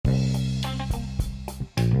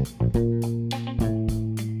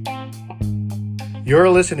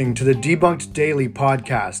You're listening to the Debunked Daily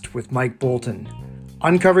podcast with Mike Bolton.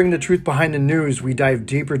 Uncovering the truth behind the news, we dive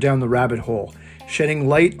deeper down the rabbit hole, shedding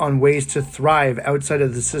light on ways to thrive outside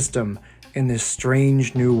of the system in this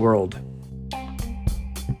strange new world.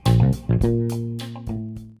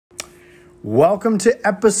 Welcome to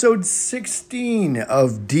episode 16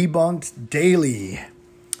 of Debunked Daily.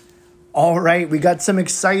 All right, we got some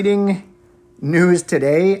exciting news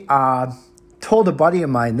today. Told a buddy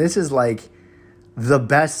of mine, this is like the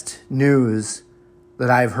best news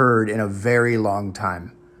that I've heard in a very long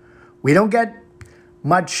time. We don't get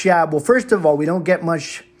much, first of all, we don't get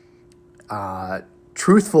much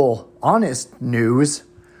truthful, honest news,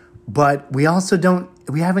 but we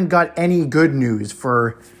haven't got any good news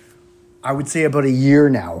for, I would say, about a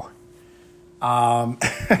year now.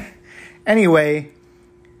 Anyway,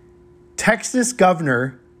 Texas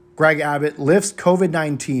Governor Greg Abbott lifts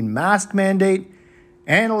COVID-19 mask mandate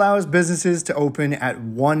and allows businesses to open at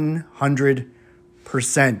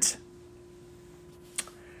 100%.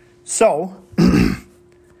 So,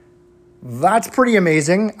 that's pretty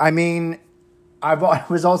amazing. I mean, I watched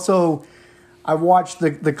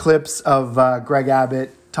the clips of Greg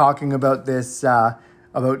Abbott talking about this,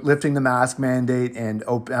 about lifting the mask mandate and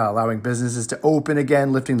allowing businesses to open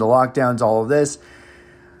again, lifting the lockdowns, all of this.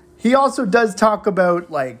 He also does talk about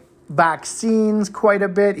vaccines quite a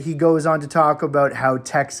bit. He goes on to talk about how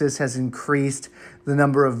Texas has increased the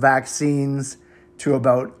number of vaccines to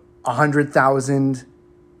about 100,000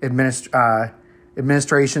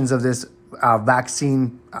 administrations of this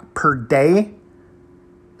vaccine per day.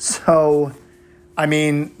 So, I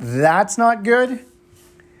mean, that's not good.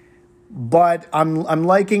 But I'm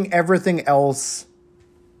liking everything else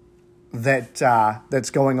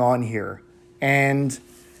that's going on here. And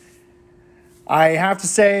I have to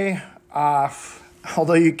say,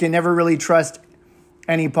 although you can never really trust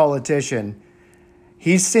any politician,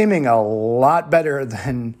 he's seeming a lot better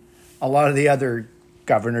than a lot of the other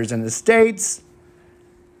governors in the states.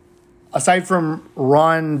 Aside from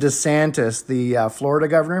Ron DeSantis, the Florida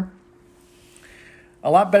governor,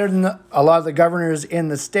 a lot better than a lot of the governors in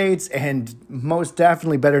the states, and most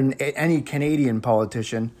definitely better than any Canadian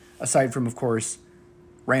politician, aside from, of course,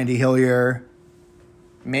 Randy Hillier.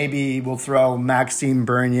 Maybe we'll throw Maxime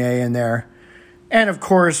Bernier in there. And, of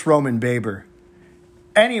course, Roman Baber.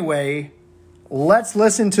 Anyway, let's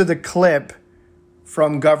listen to the clip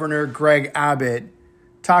from Governor Greg Abbott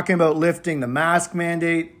talking about lifting the mask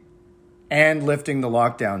mandate and lifting the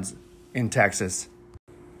lockdowns in Texas.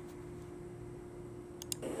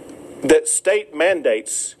 That state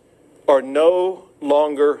mandates are no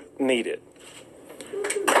longer needed.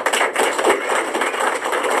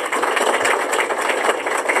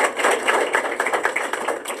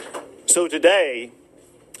 So today,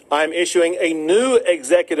 I'm issuing a new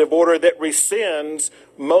executive order that rescinds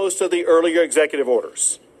most of the earlier executive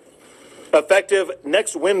orders. Effective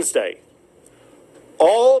next Wednesday,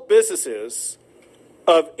 all businesses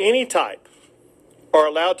of any type are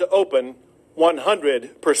allowed to open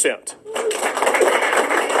 100%.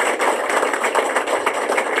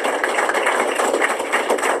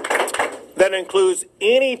 That includes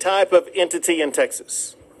any type of entity in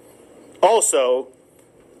Texas. Also,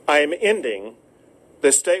 I am ending the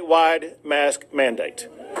statewide mask mandate.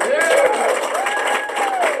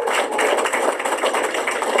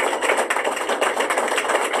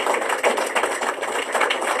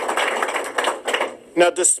 Now,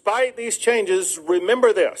 despite these changes,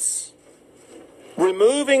 remember this.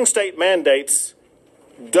 Removing state mandates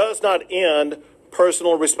does not end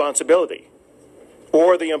personal responsibility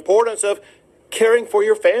or the importance of caring for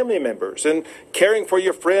your family members and caring for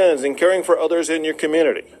your friends and caring for others in your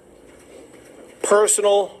community.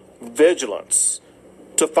 Personal vigilance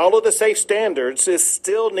to follow the safe standards is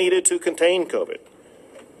still needed to contain COVID.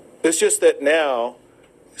 It's just that now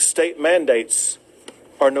state mandates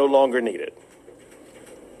are no longer needed.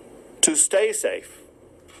 To stay safe,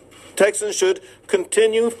 Texans should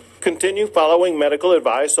continue following medical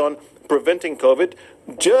advice on preventing COVID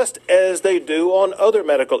just as they do on other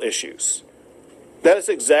medical issues. That is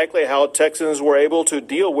exactly how Texans were able to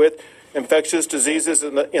deal with infectious diseases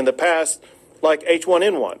in the past, like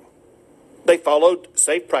H1N1. They followed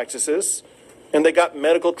safe practices, and they got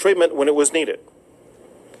medical treatment when it was needed.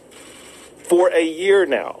 For a year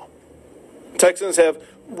now, Texans have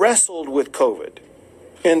wrestled with COVID,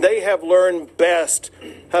 and they have learned best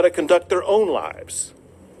how to conduct their own lives.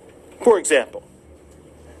 For example,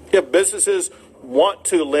 if businesses want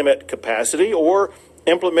to limit capacity or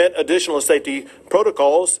implement additional safety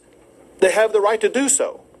protocols, they have the right to do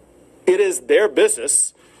so. It is their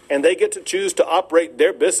business, and they get to choose to operate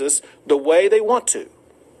their business the way they want to.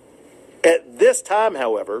 At this time,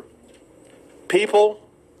 however, people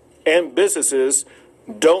and businesses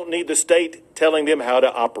don't need the state telling them how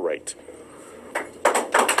to operate.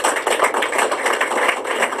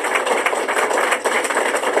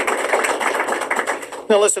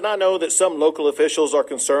 Now listen, I know that some local officials are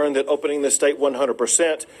concerned that opening the state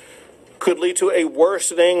 100% could lead to a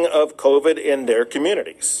worsening of COVID in their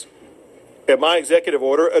communities. And my executive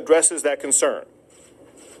order addresses that concern.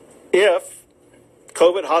 If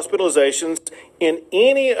COVID hospitalizations in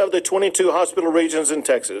any of the 22 hospital regions in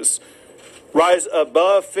Texas rise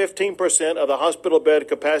above 15% of the hospital bed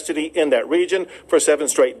capacity in that region for 7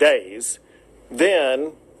 straight days,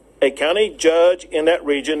 then a county judge in that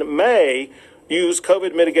region may use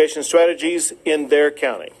COVID mitigation strategies in their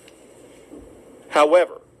county.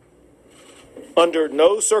 However, under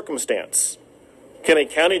no circumstance can a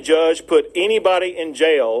county judge put anybody in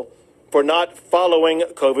jail for not following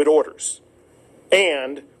COVID orders,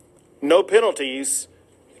 and no penalties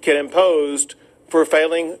can imposed for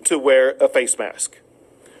failing to wear a face mask.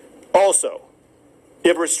 Also,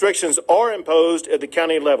 if restrictions are imposed at the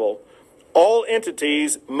county level, all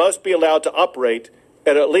entities must be allowed to operate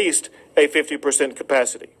at least a 50%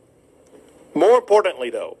 capacity. More importantly,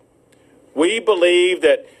 though, we believe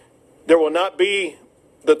that there will not be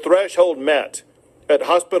the threshold met at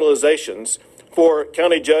hospitalizations for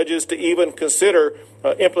county judges to even consider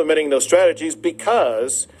implementing those strategies,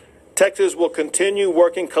 because Texas will continue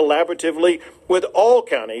working collaboratively with all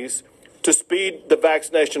counties to speed the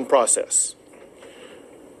vaccination process.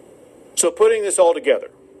 So putting this all together,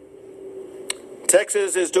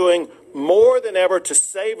 Texas is doing more than ever to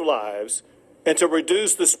save lives and to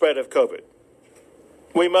reduce the spread of COVID.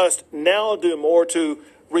 We must now do more to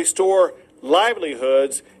restore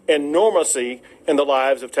livelihoods and normalcy in the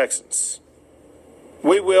lives of Texans.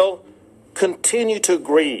 We will continue to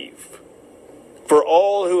grieve for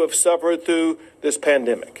all who have suffered through this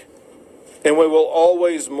pandemic, and we will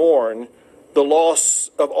always mourn the loss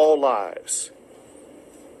of all lives.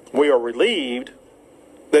 We are relieved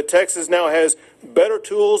that Texas now has better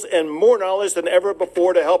tools and more knowledge than ever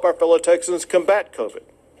before to help our fellow Texans combat COVID.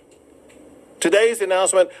 Today's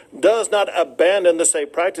announcement does not abandon the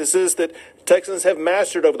safe practices that Texans have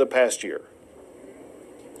mastered over the past year.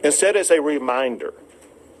 Instead, it's a reminder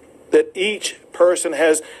that each person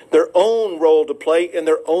has their own role to play in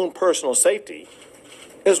their own personal safety,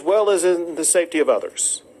 as well as in the safety of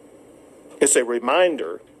others. It's a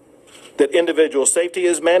reminder that individual safety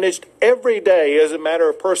is managed every day as a matter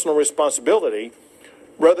of personal responsibility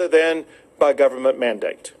rather than by government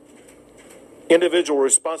mandate. Individual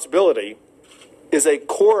responsibility is a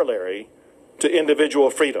corollary to individual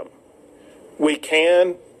freedom. We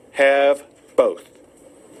can have both.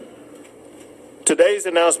 Today's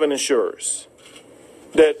announcement ensures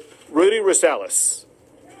that Rudy Rosales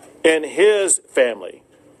and his family,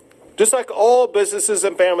 just like all businesses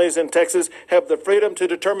and families in Texas, have the freedom to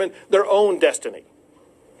determine their own destiny.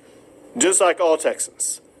 Just like all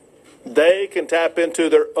Texans, they can tap into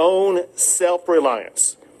their own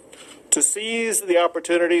self-reliance to seize the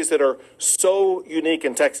opportunities that are so unique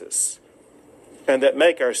in Texas and that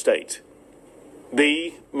make our state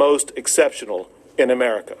the most exceptional in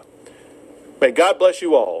America. May God bless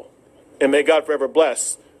you all, and may God forever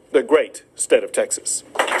bless the great state of Texas.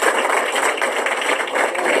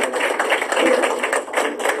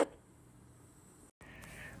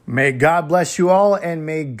 May God bless you all, and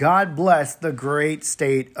may God bless the great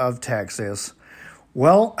state of Texas.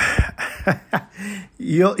 Well,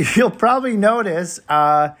 you'll probably notice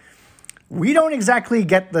we don't exactly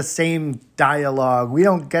get the same dialogue. We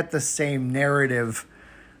don't get the same narrative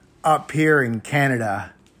up here in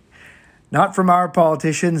Canada. Not from our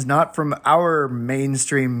politicians, not from our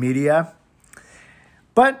mainstream media.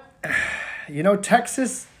 But,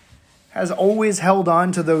 Texas has always held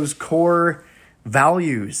on to those core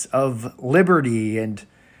values of liberty and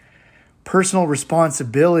personal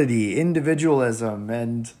responsibility, individualism,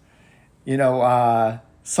 and,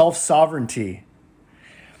 self-sovereignty.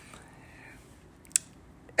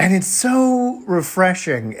 And it's so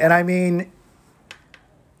refreshing. And I mean,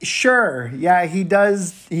 sure, yeah,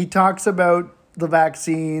 he talks about the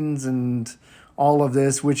vaccines and all of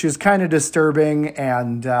this, which is kind of disturbing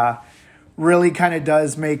and really kind of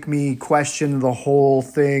does make me question the whole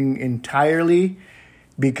thing entirely,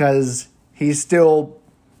 because he's still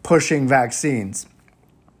pushing vaccines.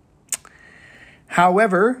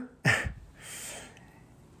 However,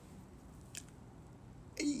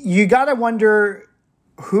 you got to wonder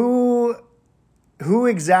who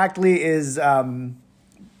exactly is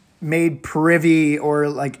made privy, or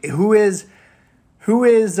like who is who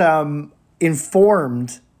is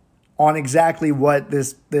informed on exactly what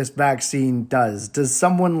this vaccine does? Does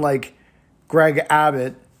someone like Greg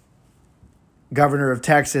Abbott, governor of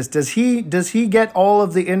Texas, does he get all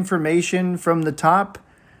of the information from the top?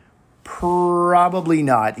 Probably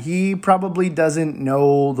not. He probably doesn't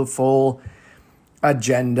know the full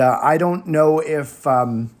agenda. I don't know if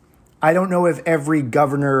every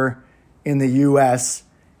governor in the US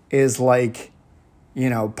is like,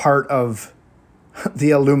 part of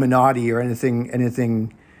the Illuminati or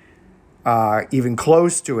anything even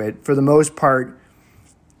close to it. For the most part,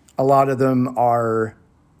 a lot of them are,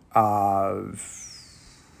 I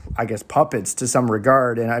guess, puppets to some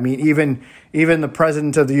regard. And I mean, even the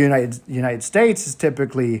president of the United States is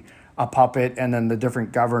typically a puppet, and then the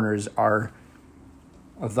different governors are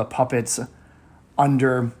the puppets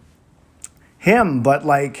under him. But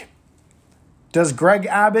like, does Greg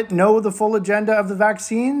Abbott know the full agenda of the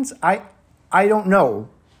vaccines? I don't know,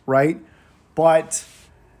 right? But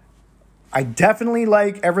I definitely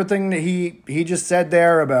like everything that he just said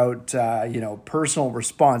there about personal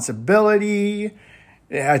responsibility.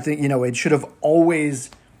 I think it should have always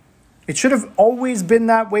been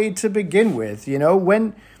that way to begin with.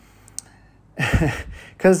 When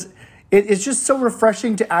because it's just so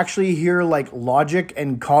refreshing to actually hear like logic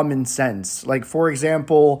and common sense. Like, for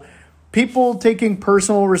example, people taking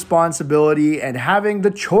personal responsibility and having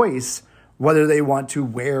the choice whether they want to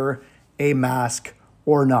wear a mask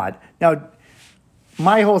or not. Now,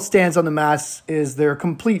 my whole stance on the masks is they're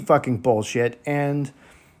complete fucking bullshit, and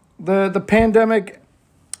the pandemic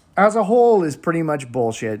as a whole is pretty much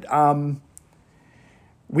bullshit.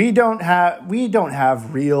 We don't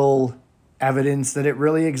have real evidence that it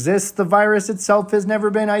really exists. The virus itself has never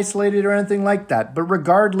been isolated or anything like that. But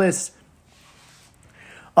regardless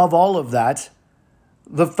of all of that,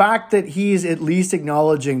 the fact that he's at least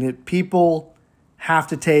acknowledging that people have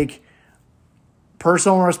to take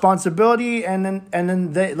personal responsibility and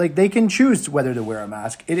then they can choose whether to wear a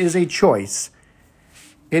mask. It is a choice.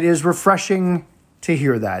 It is refreshing to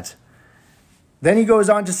hear that. Then he goes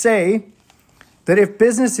on to say that if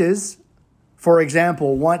businesses, for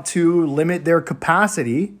example, want to limit their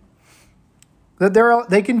capacity, that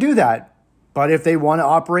they can do that. But if they want to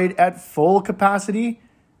operate at full capacity,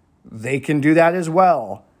 they can do that as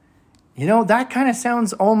well. That kind of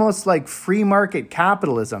sounds almost like free market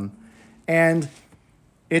capitalism. And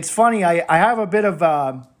it's funny, I have a bit of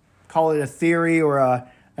call it a theory or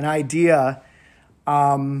an idea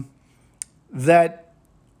that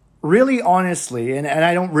really honestly, and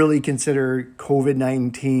I don't really consider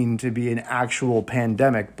COVID-19 to be an actual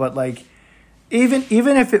pandemic, but like even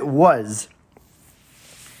if it was,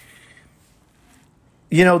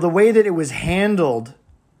 the way that it was handled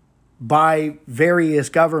by various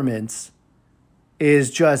governments is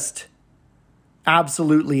just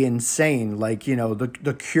absolutely insane. Like,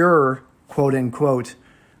 the cure, quote unquote,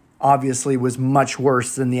 obviously was much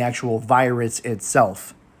worse than the actual virus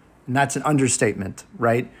itself. And that's an understatement,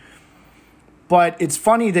 right? But it's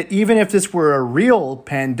funny that even if this were a real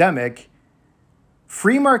pandemic,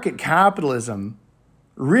 free market capitalism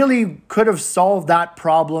really could have solved that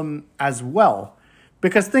problem as well.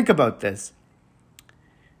 Because think about this.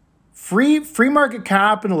 Free market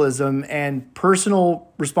capitalism and personal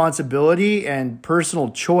responsibility and personal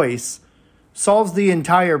choice solves the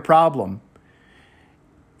entire problem.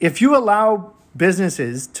 If you allow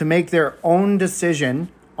businesses to make their own decision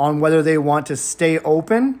on whether they want to stay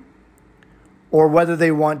open or whether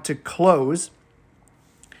they want to close,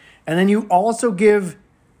 and then you also give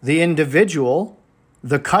the individual,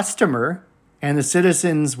 the customer, and the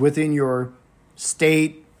citizens within your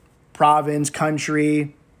state, province,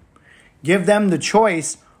 country, give them the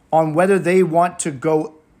choice on whether they want to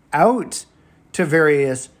go out to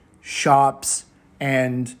various shops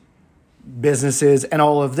and businesses and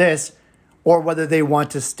all of this, or whether they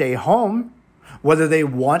want to stay home, whether they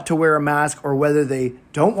want to wear a mask or whether they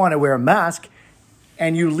don't want to wear a mask,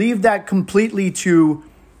 and you leave that completely to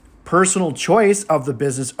personal choice of the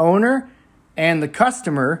business owner and the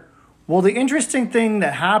customer. Well, the interesting thing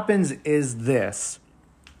that happens is this.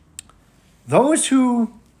 Those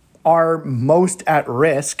who are most at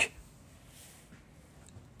risk,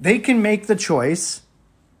 they can make the choice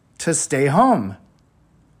to stay home.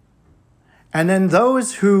 And then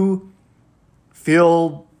those who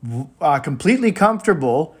feel completely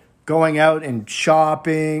comfortable going out and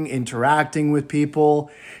shopping, interacting with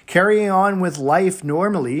people, carrying on with life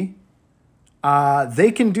normally,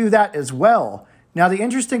 they can do that as well. Now, the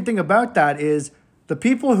interesting thing about that is the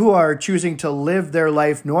people who are choosing to live their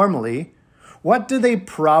life normally, what do they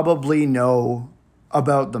probably know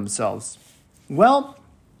about themselves? Well,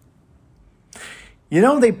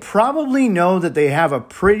 they probably know that they have a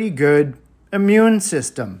pretty good immune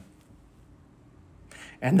system.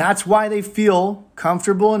 And that's why they feel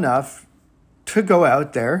comfortable enough to go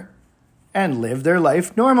out there and live their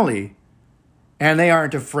life normally. And they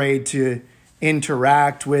aren't afraid to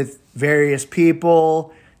interact with various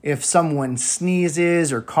people. If someone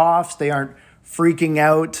sneezes or coughs, they aren't freaking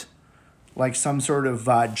out like some sort of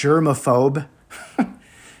germaphobe.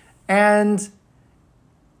 And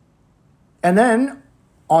then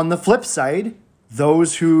on the flip side,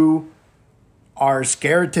 those who are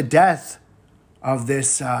scared to death of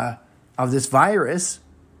this virus,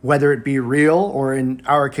 whether it be real or in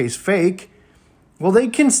our case fake, well, they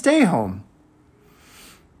can stay home.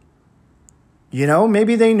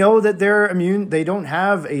 Maybe they know that they don't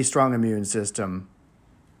have a strong immune system.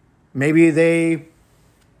 Maybe they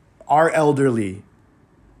are elderly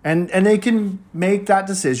and they can make that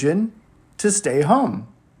decision to stay home.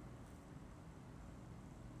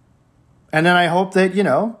 And then I hope that,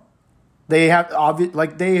 they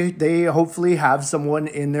have they hopefully have someone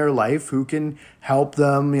in their life who can help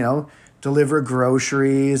them, deliver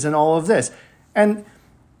groceries and all of this. And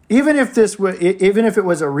even if it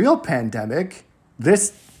was a real pandemic,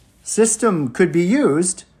 this system could be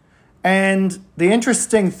used. And the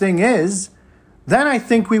interesting thing is, then I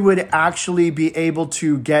think we would actually be able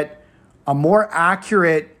to get a more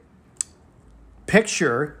accurate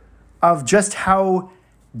picture of just how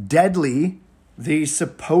deadly the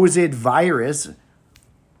supposed virus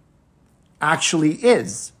actually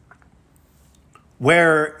is.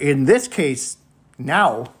 Where in this case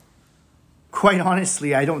now, quite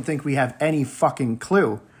honestly, I don't think we have any fucking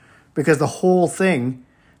clue, because the whole thing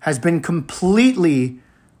has been completely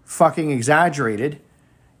fucking exaggerated.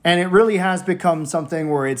 And it really has become something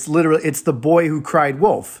where it's the boy who cried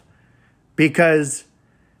wolf. Because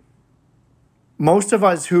most of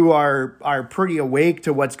us who are pretty awake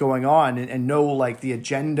to what's going on and know like the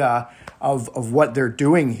agenda of what they're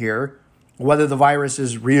doing here, whether the virus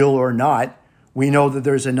is real or not, we know that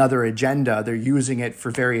there's another agenda. They're using it for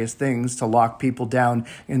various things to lock people down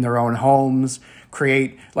in their own homes,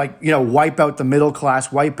 create wipe out the middle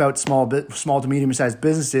class, wipe out small to medium-sized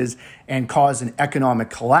businesses, and cause an economic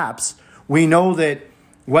collapse. We know that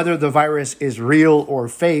whether the virus is real or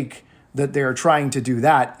fake, that they're trying to do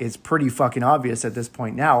that. It's pretty fucking obvious at this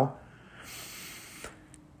point now.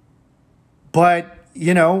 But,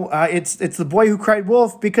 it's the boy who cried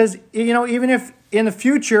wolf, because, even if in the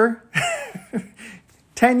future,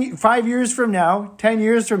 5 years from now, 10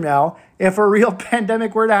 years from now, if a real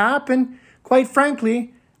pandemic were to happen, quite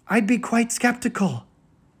frankly, I'd be quite skeptical.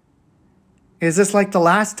 Is this like the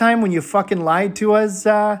last time when you fucking lied to us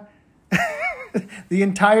the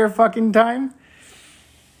entire fucking time?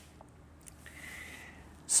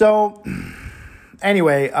 So,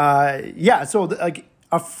 anyway,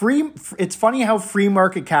 it's funny how free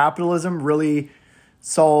market capitalism really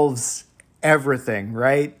solves everything,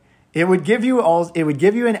 right? It would give you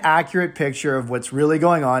an accurate picture of what's really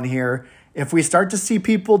going on here. If we start to see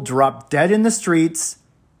people drop dead in the streets,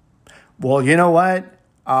 well, you know what?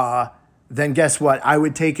 Then guess what? I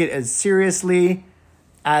would take it as seriously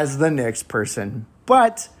as the next person.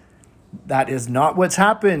 But that is not what's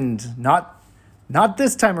happened. Not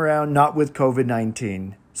this time around, not with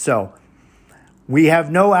COVID-19. So we have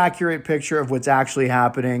no accurate picture of what's actually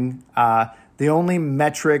happening. The only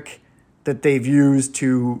metric that they've used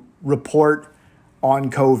to report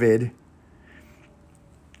on COVID,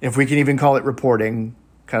 if we can even call it reporting,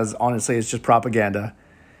 because honestly it's just propaganda.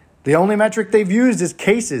 The only metric they've used is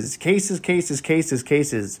cases.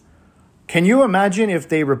 Can you imagine if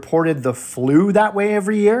they reported the flu that way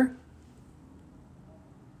every year?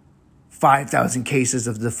 5,000 cases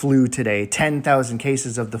of the flu today, 10,000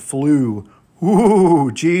 cases of the flu.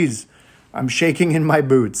 Ooh, geez, I'm shaking in my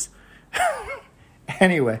boots.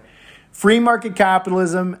 Anyway, free market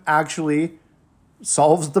capitalism actually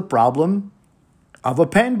solves the problem of a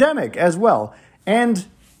pandemic as well. And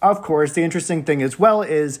of course, the interesting thing as well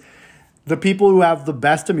is the people who have the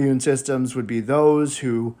best immune systems would be those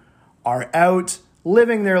who are out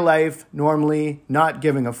living their life normally, not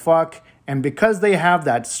giving a fuck. And because they have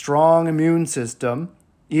that strong immune system,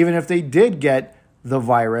 even if they did get the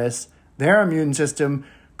virus, their immune system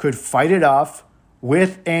could fight it off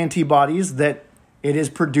with antibodies that it is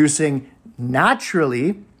producing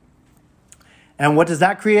naturally. And what does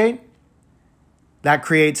that create? That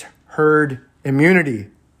creates herd immunity,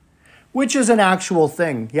 which is an actual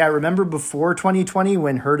thing. Yeah, remember before 2020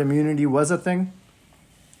 when herd immunity was a thing?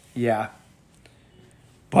 Yeah.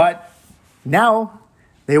 But now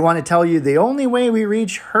they want to tell you the only way we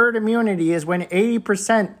reach herd immunity is when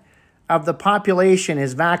 80% of the population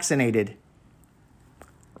is vaccinated.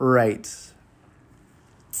 right.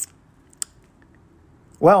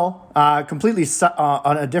 Well, completely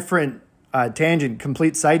on a different tangent,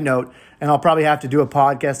 complete side note, and I'll probably have to do a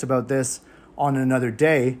podcast about this on another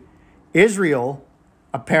day. Israel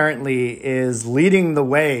apparently is leading the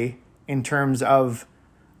way in terms of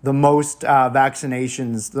the most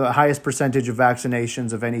vaccinations, the highest percentage of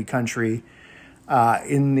vaccinations of any country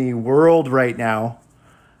in the world right now.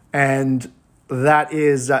 And that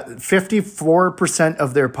is 54%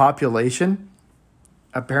 of their population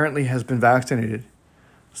apparently has been vaccinated.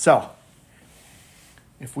 So,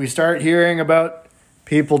 if we start hearing about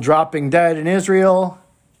people dropping dead in Israel,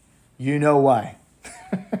 you know why.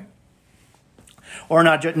 Or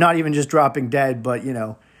not even just dropping dead, but,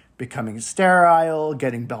 becoming sterile,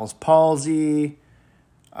 getting Bell's palsy,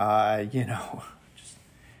 just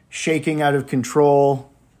shaking out of control,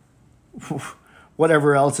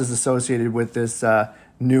 whatever else is associated with this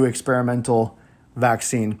new experimental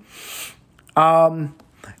vaccine. And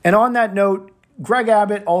on that note, Greg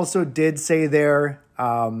Abbott also did say there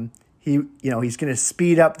he's going to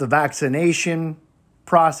speed up the vaccination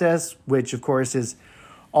process, which of course is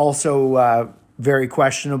also very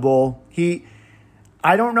questionable.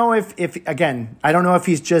 I don't know if I don't know if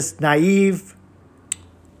he's just naive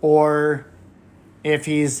or if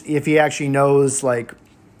he actually knows like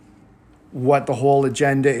what the whole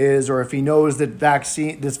agenda is, or if he knows that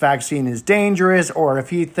this vaccine is dangerous, or if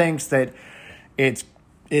he thinks that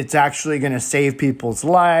it's actually going to save people's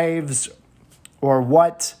lives, or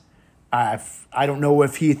what. I don't know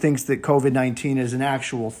if he thinks that COVID-19 is an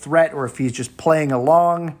actual threat, or if he's just playing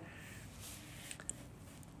along.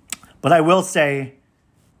 But I will say,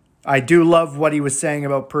 I do love what he was saying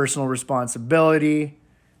about personal responsibility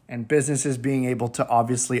and businesses being able to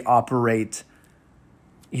obviously operate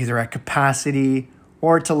either at capacity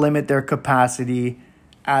or to limit their capacity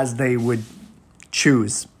as they would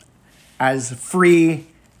choose, as free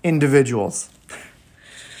individuals.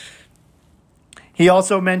 He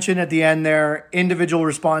also mentioned at the end there, individual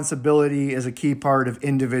responsibility is a key part of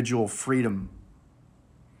individual freedom.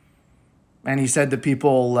 And he said that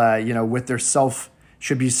people, with their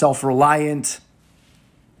should be self-reliant.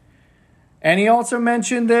 And he also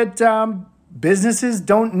mentioned that businesses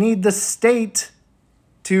don't need the state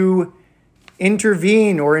to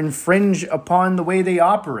intervene or infringe upon the way they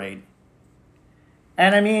operate.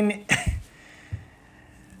 And I mean,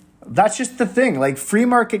 that's just the thing. Like, free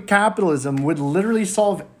market capitalism would literally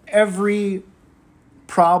solve every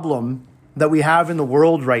problem that we have in the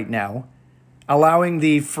world right now, allowing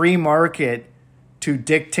the free market to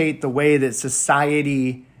dictate the way that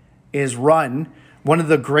society is run. One of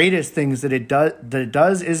the greatest things that it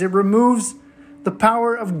does is it removes the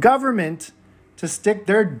power of government to stick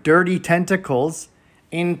their dirty tentacles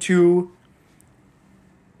into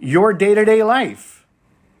your day-to-day life.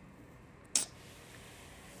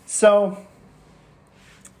 So,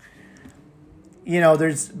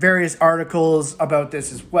 there's various articles about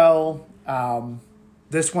this as well.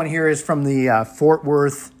 This one here is from the Fort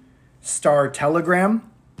Worth Star-Telegram.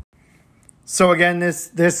 So again,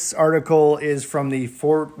 this article is from the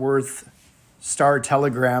Fort Worth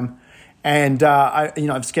Star-Telegram, and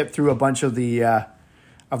I've skipped through a bunch of the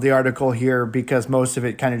article here because most of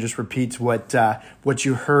it kind of just repeats what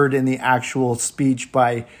you heard in the actual speech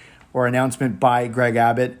or announcement by Greg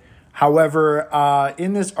Abbott. However,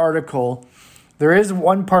 in this article, there is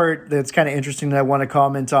one part that's kind of interesting that I want to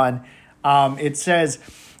comment on. It says,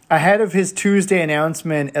 ahead of his Tuesday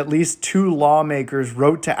announcement, at least 2 lawmakers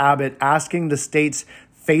wrote to Abbott asking the state's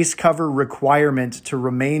face cover requirement to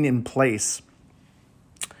remain in place.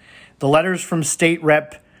 The letters from State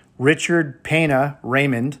Rep. Richard Pena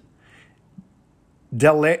Raymond,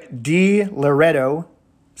 D. Loretto,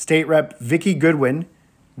 State Rep. Vicky Goodwin,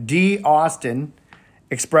 D. Austin,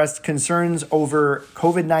 expressed concerns over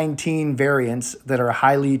COVID-19 variants that are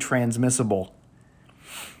highly transmissible.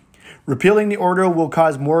 Repealing the order will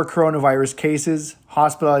cause more coronavirus cases,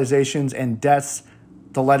 hospitalizations, and deaths,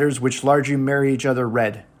 the letters, which largely mirror each other,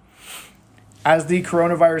 read. As the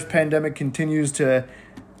coronavirus pandemic continues to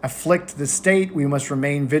afflict the state, we must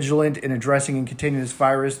remain vigilant in addressing and containing this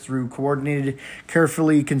virus through coordinated,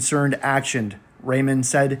 carefully concerned action, Raymond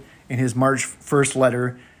said in his March 1st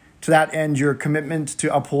letter. To that end, your commitment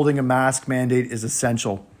to upholding a mask mandate is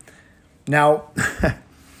essential. Now,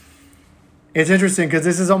 it's interesting because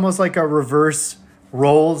this is almost like a reverse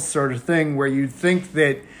roles sort of thing where you'd think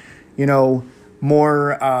that,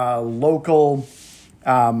 more local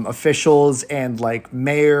officials and like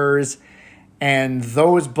mayors and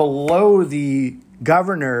those below the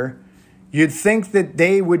governor, you'd think that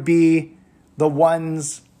they would be the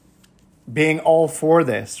ones being all for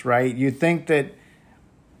this, right? You'd think that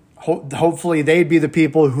hopefully they'd be the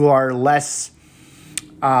people who are less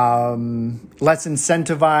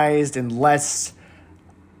incentivized and less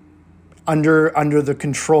under the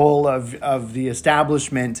control of the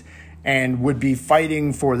establishment, and would be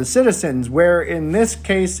fighting for the citizens. Where in this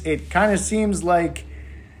case, it kind of seems like,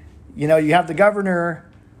 you have the governor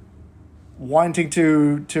wanting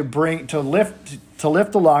to lift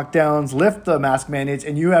the lockdowns, lift the mask mandates,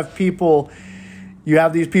 and you have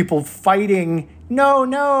these people fighting.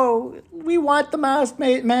 No, we want the mask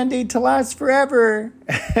mandate to last forever.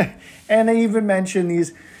 And they even mention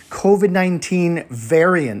these COVID-19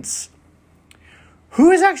 variants. Who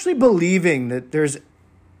is actually believing that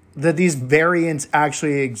these variants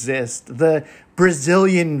actually exist? The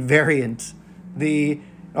Brazilian variant,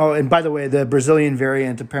 and by the way, the Brazilian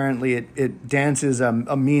variant, apparently it dances a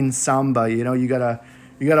mean samba. You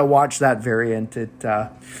gotta watch that variant.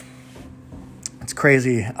 It's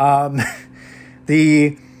crazy.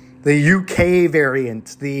 The UK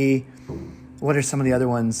variant. What are some of the other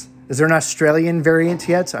ones? Is there an Australian variant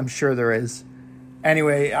yet? I'm sure there is.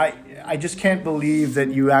 Anyway, I just can't believe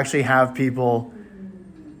that you actually have people.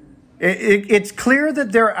 It's clear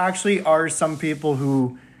that there actually are some people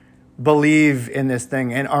who believe in this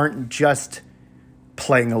thing and aren't just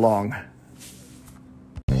playing along.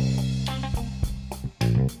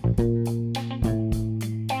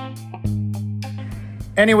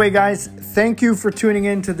 Anyway, guys, thank you for tuning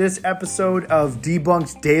in to this episode of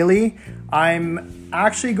Debunked Daily. I'm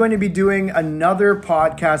actually going to be doing another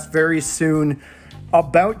podcast very soon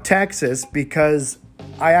about Texas, because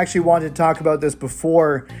I actually wanted to talk about this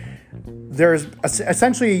before. There's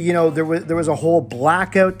essentially, there was a whole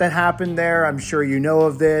blackout that happened there. I'm sure you know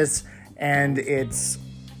of this, and it's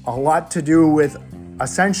a lot to do with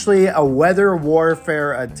essentially a weather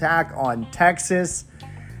warfare attack on Texas.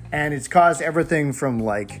 And it's caused everything from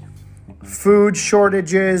like food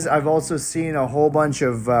shortages. I've also seen a whole bunch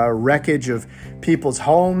of wreckage of people's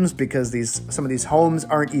homes, because some of these homes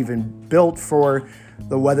aren't even built for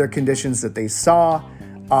the weather conditions that they saw.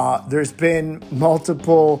 There's been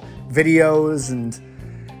multiple videos and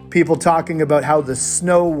people talking about how the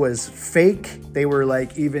snow was fake. They were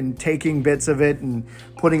like even taking bits of it and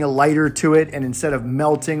putting a lighter to it, and instead of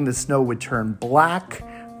melting, the snow would turn black.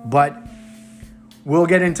 But we'll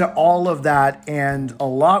get into all of that and a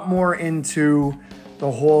lot more into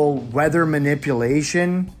the whole weather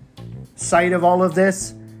manipulation side of all of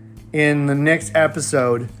this in the next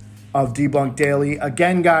episode of Debunked Daily.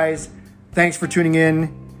 Again, guys, thanks for tuning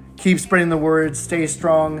in. Keep spreading the word, stay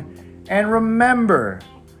strong, and remember,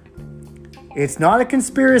 it's not a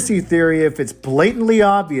conspiracy theory if it's blatantly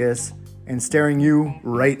obvious and staring you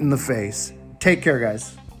right in the face. Take care,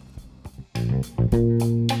 guys.